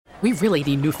We really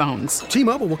need new phones.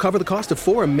 T-Mobile will cover the cost of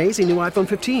 4 amazing new iPhone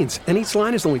 15s, and each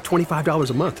line is only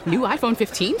 $25 a month. New iPhone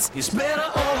 15s? It's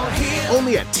better over here.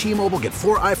 Only at T-Mobile, get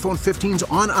 4 iPhone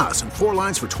 15s on us and 4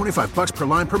 lines for $25 per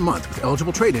line per month with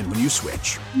eligible trade-in when you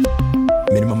switch.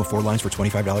 Minimum of 4 lines for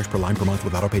 $25 per line per month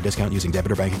with autopay discount using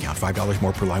debit or bank account. $5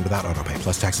 more per line without autopay,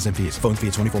 plus taxes and fees. Phone fee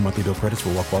at 24 monthly bill credits for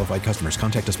well-qualified customers.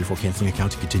 Contact us before canceling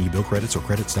account to continue bill credits or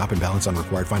credit stop and balance on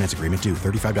required finance agreement due.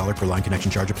 $35 per line connection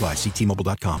charge applies. See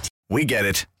T-Mobile.com. We get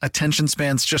it. Attention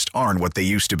spans just aren't what they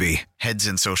used to be. Heads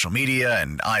in social media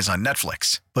and eyes on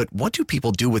Netflix. But what do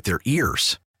people do with their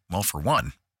ears? Well, for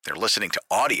one, they're listening to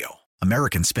audio.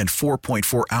 Americans spend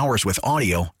 4.4 hours with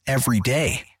audio every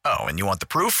day. Oh, and you want the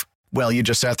proof? Well, you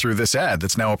just sat through this ad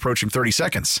that's now approaching 30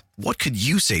 seconds. What could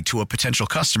you say to a potential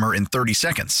customer in 30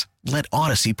 seconds? Let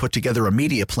Odyssey put together a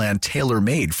media plan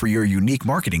tailor-made for your unique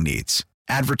marketing needs.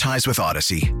 Advertise with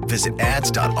Odyssey. Visit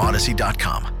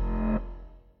ads.odyssey.com.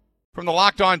 From the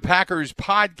Locked On Packers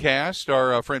podcast,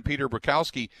 our friend Peter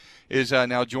Bukowski is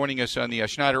now joining us on the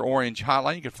Schneider Orange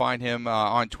hotline. You can find him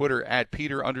on Twitter at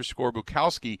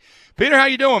Peter_Bukowski. Peter, how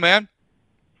you doing, man?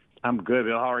 I'm good,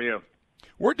 Bill. How are you?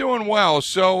 We're doing well.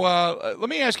 So let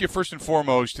me ask you first and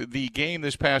foremost, the game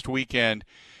this past weekend,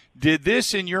 did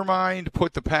this, in your mind,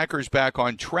 put the Packers back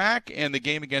on track, and the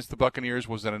game against the Buccaneers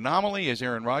was an anomaly, as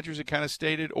Aaron Rodgers had kind of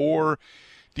stated, or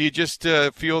do you just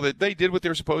feel that they did what they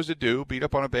were supposed to do, beat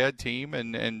up on a bad team,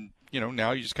 and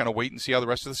now you just kind of wait and see how the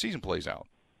rest of the season plays out?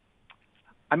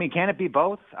 I mean, can it be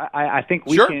both? I think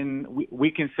we Sure.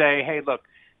 we can say, hey, look,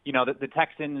 the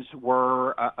Texans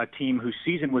were a team whose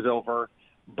season was over,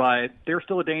 but they're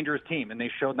still a dangerous team, and they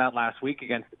showed that last week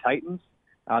against the Titans.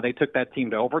 They took that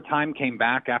team to overtime, came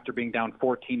back after being down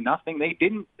 14-0. They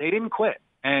didn't quit.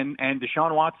 And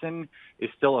Deshaun Watson is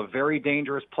still a very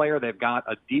dangerous player. They've got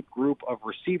a deep group of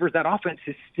receivers. That offense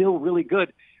is still really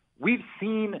good. We've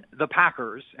seen the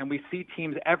Packers, and we see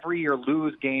teams every year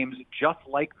lose games just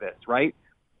like this, right?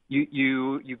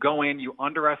 You go in, you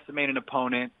underestimate an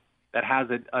opponent that has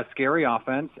a scary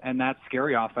offense, and that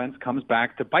scary offense comes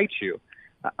back to bite you.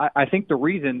 I think the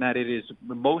reason that it is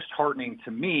the most heartening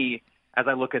to me as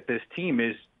I look at this team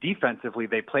is defensively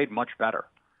they played much better.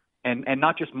 And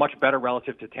not just much better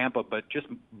relative to Tampa, but just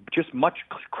much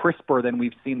crisper than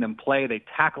we've seen them play. They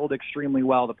tackled extremely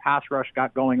well. The pass rush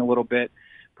got going a little bit.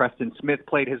 Preston Smith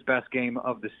played his best game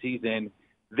of the season.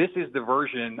 This is the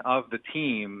version of the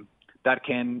team that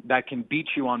can beat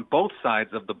you on both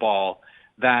sides of the ball,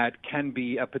 that can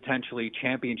be a potentially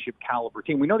championship caliber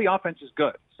team. We know the offense is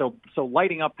good. So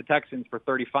lighting up the Texans for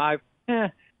 35,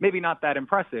 maybe not that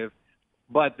impressive,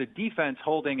 but the defense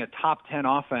holding a top 10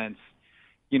 offense,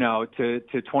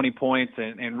 to 20 points,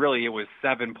 and really it was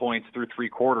 7 points through 3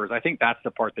 quarters. I think that's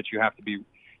the part that you have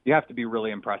to be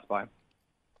really impressed by.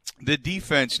 The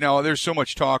defense, now there's so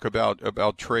much talk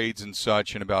about trades and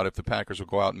such, and about if the Packers will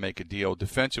go out and make a deal.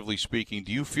 Defensively speaking,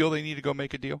 do you feel they need to go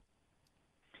make a deal?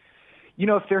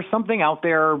 If there's something out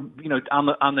there,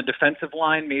 on the defensive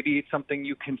line, maybe it's something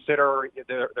you consider.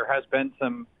 There has been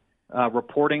some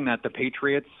reporting that the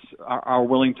Patriots are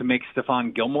willing to make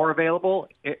Stephon Gilmore available.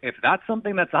 If that's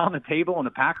something that's on the table, and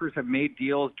the Packers have made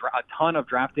deals, a ton of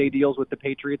draft day deals with the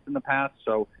Patriots in the past,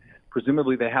 so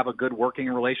presumably they have a good working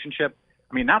relationship.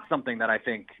 I mean, that's something that I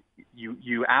think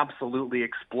you absolutely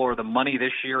explore. The money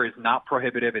this year is not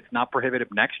prohibitive. It's not prohibitive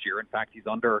next year. In fact, he's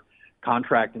under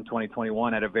contract in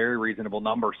 2021 at a very reasonable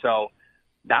number. So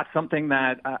that's something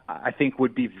that I think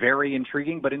would be very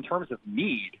intriguing. But in terms of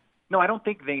need, no, I don't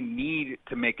think they need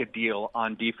to make a deal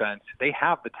on defense. They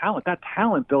have the talent. That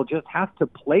talent, Bill, just has to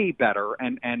play better.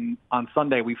 And on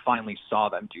Sunday, we finally saw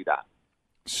them do that.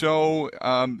 So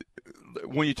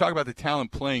when you talk about the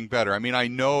talent playing better, I mean, I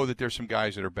know that there's some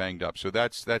guys that are banged up. So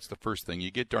that's the first thing.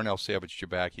 You get Darnell Savage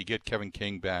back. You get Kevin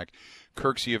King back.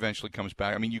 Kirksey eventually comes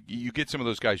back. I mean, you get some of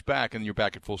those guys back, and you're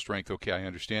back at full strength. Okay, I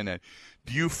understand that.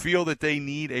 Do you feel that they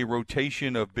need a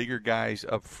rotation of bigger guys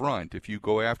up front if you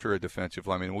go after a defensive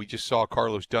lineman? We just saw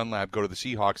Carlos Dunlap go to the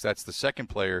Seahawks. That's the second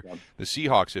player the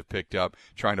Seahawks have picked up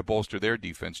trying to bolster their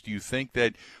defense. Do you think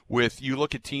that you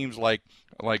look at teams like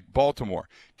Baltimore,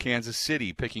 Kansas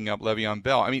City picking up Le'Veon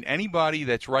Bell, I mean, anybody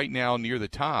that's right now near the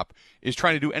top is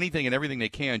trying to do anything and everything they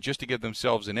can just to give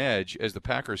themselves an edge as the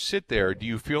Packers sit there. Do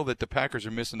you feel that the Packers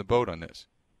are missing the boat on this?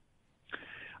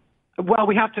 Well,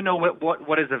 we have to know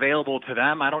what is available to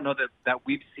them. I don't know that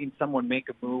we've seen someone make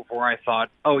a move where I thought,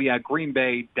 oh, yeah, Green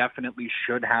Bay definitely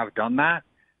should have done that.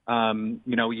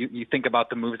 You think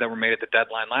about the moves that were made at the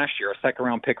deadline last year, a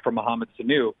second-round pick for Mohamed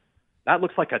Sanu. That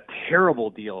looks like a terrible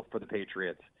deal for the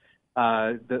Patriots.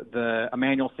 The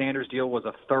Emmanuel Sanders deal was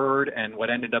a third, and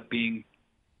what ended up being,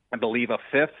 I believe, a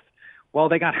fifth Well,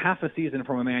 they got half a season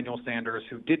from Emmanuel Sanders,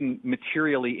 who didn't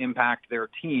materially impact their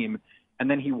team, and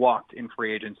then he walked in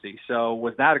free agency. So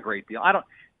was that a great deal?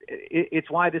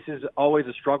 It's why this is always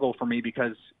a struggle for me,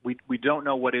 because we don't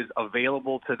know what is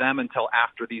available to them until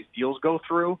after these deals go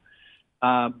through.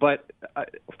 But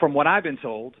from what I've been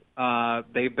told,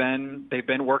 they've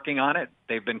been working on it.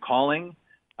 They've been calling.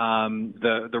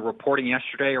 The reporting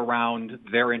yesterday around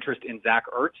their interest in Zach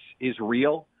Ertz is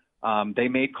real. They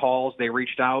made calls. They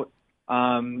reached out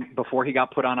before he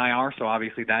got put on IR. So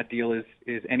obviously that deal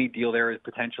is any deal there is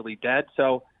potentially dead.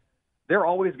 So they're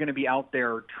always going to be out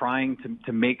there trying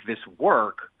to make this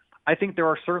work. I think there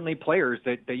are certainly players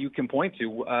that you can point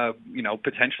to,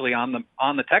 potentially on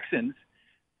the Texans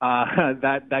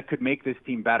that could make this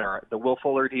team better. The Will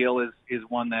Fuller deal is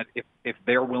one that if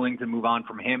they're willing to move on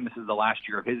from him, this is the last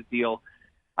year of his deal,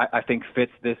 I think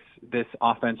fits this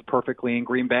offense perfectly in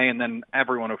Green Bay. And then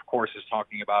everyone, of course, is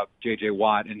talking about J.J.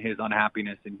 Watt and his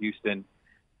unhappiness in Houston.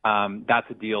 That's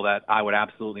a deal that I would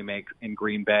absolutely make in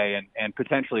Green Bay and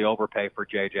potentially overpay for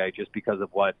J.J. just because of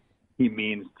what he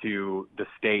means to the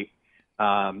state.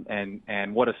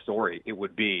 And what a story it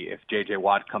would be if J.J.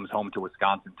 Watt comes home to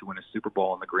Wisconsin to win a Super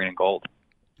Bowl in the green and gold.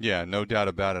 Yeah, no doubt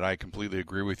about it. I completely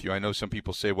agree with you. I know some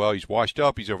people say, well, he's washed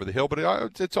up, he's over the hill, but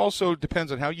it also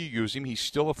depends on how you use him. He's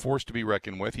still a force to be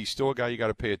reckoned with. He's still a guy you got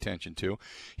to pay attention to.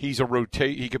 He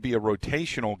could be a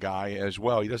rotational guy as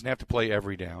well. He doesn't have to play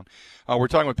every down. We're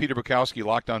talking with Peter Bukowski,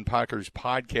 Locked On Packers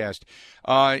podcast.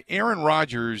 Aaron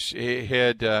Rodgers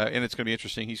had, and it's going to be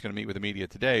interesting, he's going to meet with the media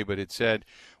today, but it said,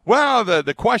 well,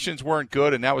 the questions weren't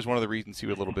good, and that was one of the reasons he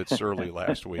was a little bit surly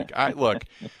last week. I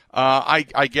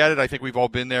get it. I think we've all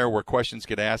been there where questions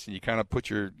get asked, and you kind of put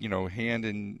your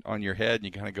hand on your head, and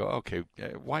you kind of go, okay,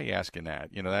 why are you asking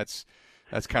that?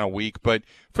 That's kind of weak. But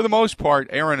for the most part,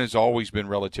 Aaron has always been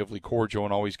relatively cordial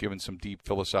and always given some deep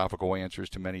philosophical answers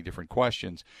to many different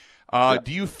questions.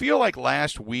 Do you feel like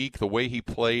last week, the way he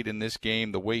played in this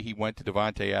game, the way he went to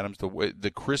Davante Adams,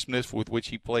 the crispness with which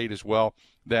he played as well,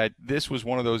 that this was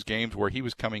one of those games where he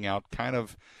was coming out kind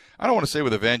of, I don't want to say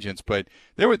with a vengeance, but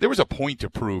there was a point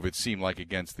to prove, it seemed like,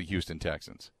 against the Houston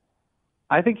Texans?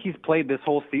 I think he's played this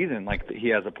whole season like he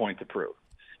has a point to prove,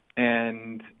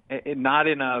 and not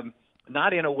in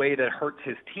a way that hurts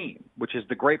his team, which is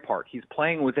the great part. He's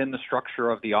playing within the structure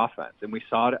of the offense, and we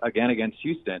saw it again against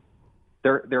Houston.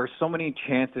 There are so many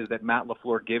chances that Matt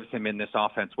LaFleur gives him in this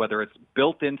offense, whether it's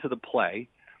built into the play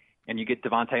and you get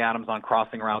Davante Adams on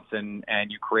crossing routes and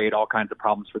you create all kinds of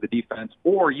problems for the defense,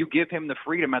 or you give him the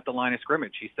freedom at the line of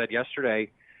scrimmage. He said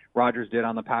yesterday, Rodgers did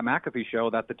on the Pat McAfee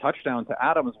show, that the touchdown to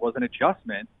Adams was an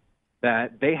adjustment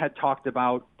that they had talked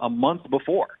about a month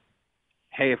before.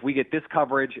 Hey, if we get this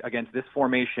coverage against this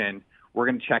formation, we're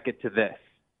going to check it to this.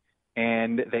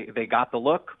 And they got the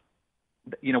look.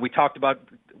 We talked about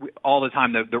all the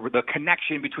time the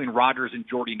connection between Rodgers and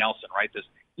Jordy Nelson, right? This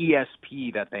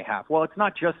ESP that they have. Well, it's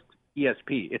not just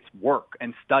ESP; it's work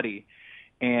and study,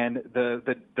 and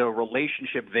the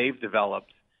relationship they've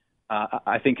developed,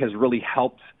 I think, has really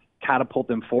helped catapult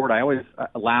them forward. I always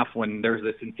laugh when there's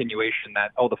this insinuation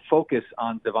that the focus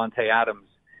on Davante Adams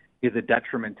is a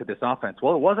detriment to this offense.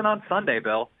 Well, it wasn't on Sunday,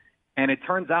 Bill, and it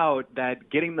turns out that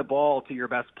getting the ball to your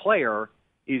best player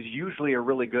is usually a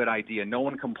really good idea. No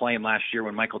one complained last year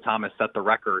when Michael Thomas set the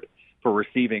record for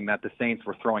receiving that the Saints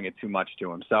were throwing it too much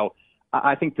to him. So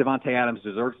I think Davante Adams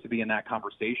deserves to be in that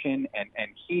conversation, and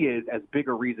he is as big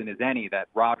a reason as any that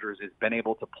Rodgers has been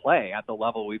able to play at the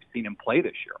level we've seen him play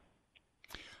this year.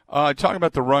 Talking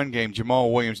about the run game,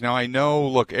 Jamal Williams. Now, I know,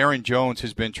 look, Aaron Jones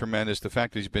has been tremendous. The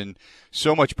fact that he's been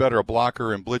so much better a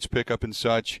blocker and blitz pickup and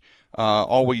such,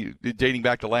 dating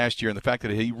back to last year, and the fact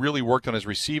that he really worked on his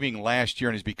receiving last year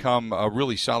and has become a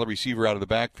really solid receiver out of the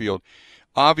backfield.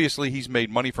 Obviously, he's made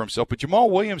money for himself, but Jamal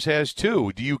Williams has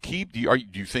too. Do you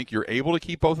think you're able to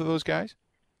keep both of those guys?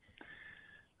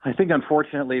 I think,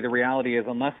 unfortunately, the reality is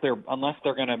unless they're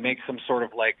going to make some sort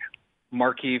of like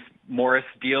Markieff Morris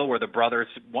deal where the brothers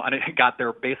got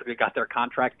their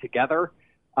contract together,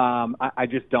 I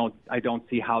don't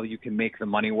see how you can make the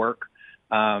money work.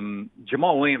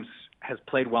 Jamal Williams has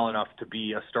played well enough to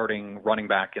be a starting running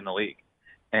back in the league,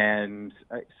 and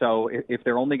so if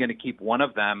they're only going to keep one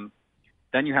of them,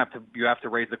 then you have to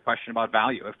raise the question about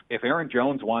value. If Aaron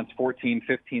Jones wants 14,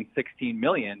 15, 16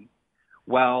 million,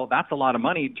 well, that's a lot of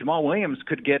money. Jamal Williams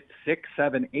could get 6,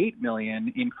 7, 8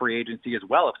 million in free agency as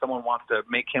well. If someone wants to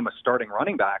make him a starting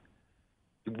running back,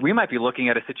 we might be looking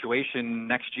at a situation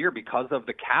next year because of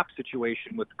the cap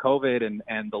situation with COVID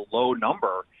and the low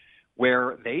number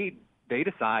where they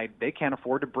decide they can't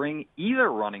afford to bring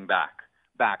either running back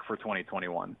for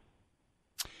 2021.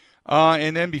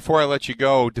 And then before I let you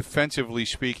go, defensively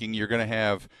speaking, you're going to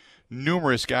have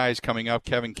numerous guys coming up,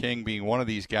 Kevin King being one of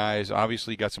these guys.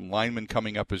 Obviously, got some linemen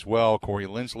coming up as well, Corey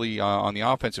Linsley on the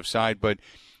offensive side. But,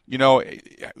 you know,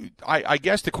 I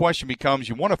guess the question becomes,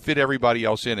 you want to fit everybody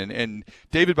else in. And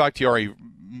David Bakhtiari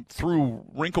threw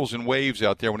wrinkles and waves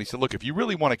out there when he said, look, if you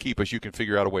really want to keep us, you can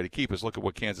figure out a way to keep us. Look at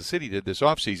what Kansas City did this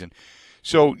offseason.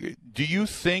 So do you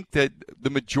think that the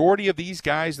majority of these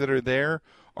guys that are there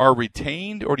are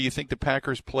retained, or do you think the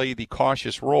Packers play the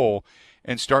cautious role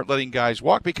and start letting guys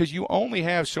walk? Because you only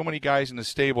have so many guys in the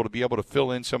stable to be able to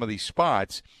fill in some of these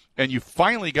spots, and you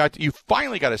finally got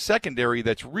a secondary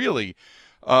that's really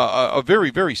a very,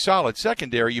 very solid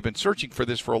secondary. You've been searching for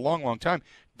this for a long, long time.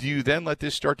 Do you then let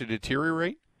this start to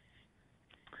deteriorate?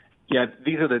 Yeah,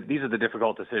 these are the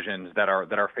difficult decisions that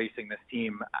are facing this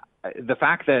team. The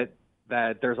fact that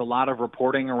there's a lot of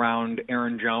reporting around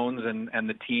Aaron Jones and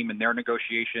the team and their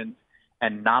negotiations,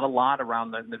 and not a lot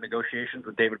around the negotiations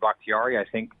with David Bakhtiari, I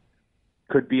think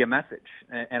could be a message.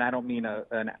 And I don't mean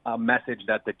a message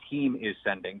that the team is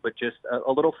sending, but just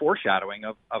a little foreshadowing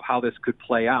of how this could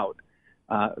play out.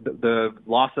 The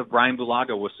loss of Brian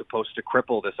Bulaga was supposed to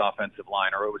cripple this offensive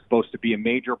line, or it was supposed to be a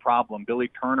major problem. Billy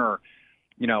Turner,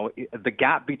 you know, the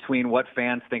gap between what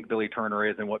fans think Billy Turner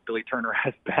is and what Billy Turner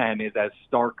has been is as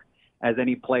stark as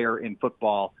any player in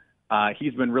football.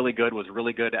 He's been really good, was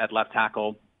really good at left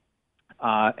tackle.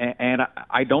 And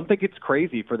I don't think it's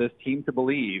crazy for this team to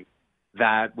believe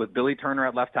that with Billy Turner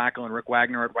at left tackle and Rick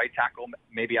Wagner at right tackle,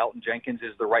 maybe Elton Jenkins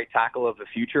is the right tackle of the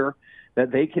future,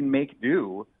 that they can make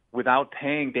do without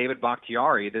paying David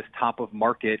Bakhtiari this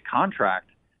top-of-market contract.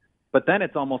 But then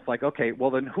it's almost like, okay,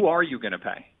 well, then who are you going to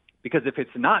pay? Because if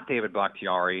it's not David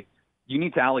Bakhtiari, you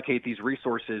need to allocate these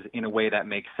resources in a way that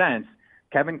makes sense.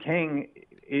 Kevin King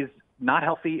is not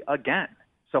healthy again.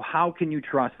 So how can you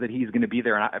trust that he's going to be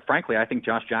there? And frankly, I think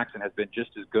Josh Jackson has been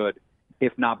just as good,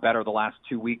 if not better, the last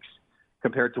 2 weeks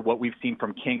compared to what we've seen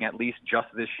from King, at least just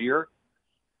this year.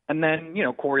 And then, you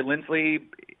know, Corey Linsley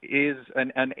is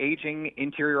an aging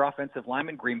interior offensive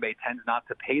lineman. Green Bay tends not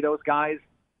to pay those guys.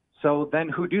 So then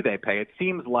who do they pay? It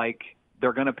seems like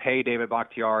they're going to pay David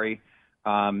Bakhtiari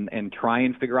and try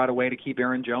and figure out a way to keep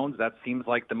Aaron Jones. That seems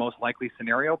like the most likely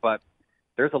scenario, but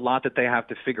there's a lot that they have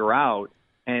to figure out.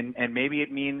 And maybe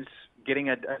it means getting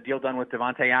a deal done with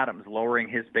Devontae Adams, lowering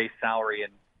his base salary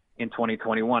in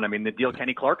 2021. I mean, the deal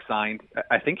Kenny Clark signed,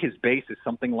 I think his base is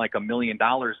something like $1 million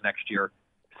next year,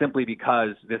 simply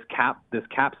because this cap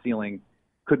ceiling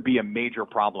could be a major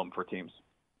problem for teams.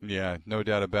 Yeah, no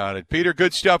doubt about it. Peter,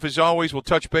 good stuff as always. We'll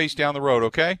touch base down the road,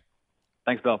 okay?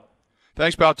 Thanks, Bill.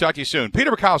 Thanks, Bill. Talk to you soon.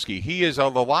 Peter Bukowski, he is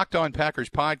on the Locked On Packers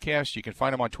podcast. You can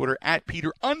find him on Twitter at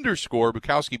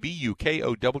Peter_Bukowski,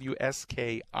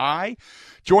 Bukowski.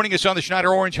 Joining us on the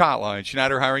Schneider Orange Hotline.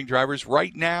 Schneider hiring drivers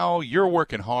right now. You're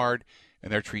working hard,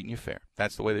 and they're treating you fair.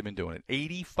 That's the way they've been doing it.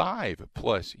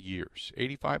 85-plus years.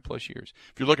 85-plus years.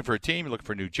 If you're looking for a team, you're looking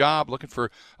for a new job, looking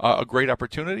for a great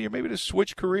opportunity, or maybe to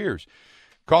switch careers,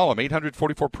 call them,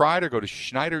 844-PRIDE, or go to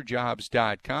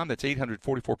SchneiderJobs.com. That's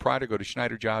 844-PRIDE, or go to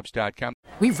SchneiderJobs.com.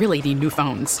 We really need new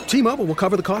phones. T-Mobile will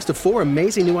cover the cost of 4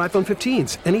 amazing new iPhone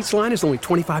 15s, and each line is only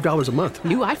 $25 a month.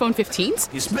 New iPhone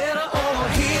 15s? It's better over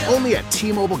here. Only at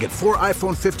T-Mobile, get 4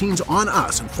 iPhone 15s on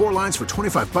us and 4 lines for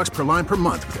 $25 per line per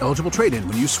month with eligible trade-in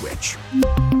when you switch.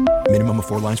 Minimum of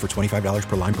 4 lines for $25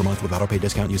 per line per month with autopay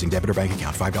discount using debit or bank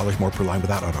account. $5 more per line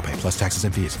without autopay, plus taxes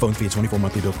and fees. Phone fee at 24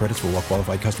 monthly bill credits for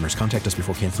well-qualified customers. Contact us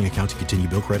before canceling account to continue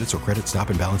bill credits or credit stop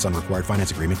and balance on required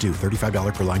finance agreement due.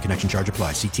 $35 per line connection charge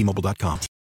applies. See T-Mobile.com.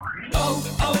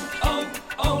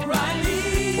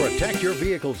 O'Reilly. Protect your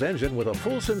vehicle's engine with a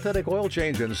full synthetic oil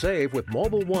change and save with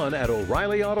Mobil 1 at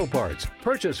O'Reilly Auto Parts.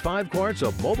 Purchase 5 quarts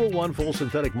of Mobil 1 full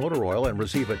synthetic motor oil and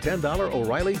receive a $10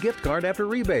 O'Reilly gift card after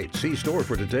rebate. See store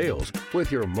for details.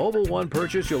 With your Mobil 1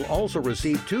 purchase, you'll also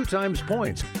receive 2 times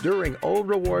points during O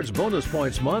Rewards Bonus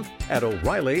Points Month at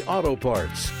O'Reilly Auto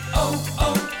Parts.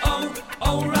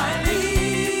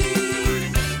 O'Reilly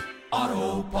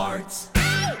Auto Parts.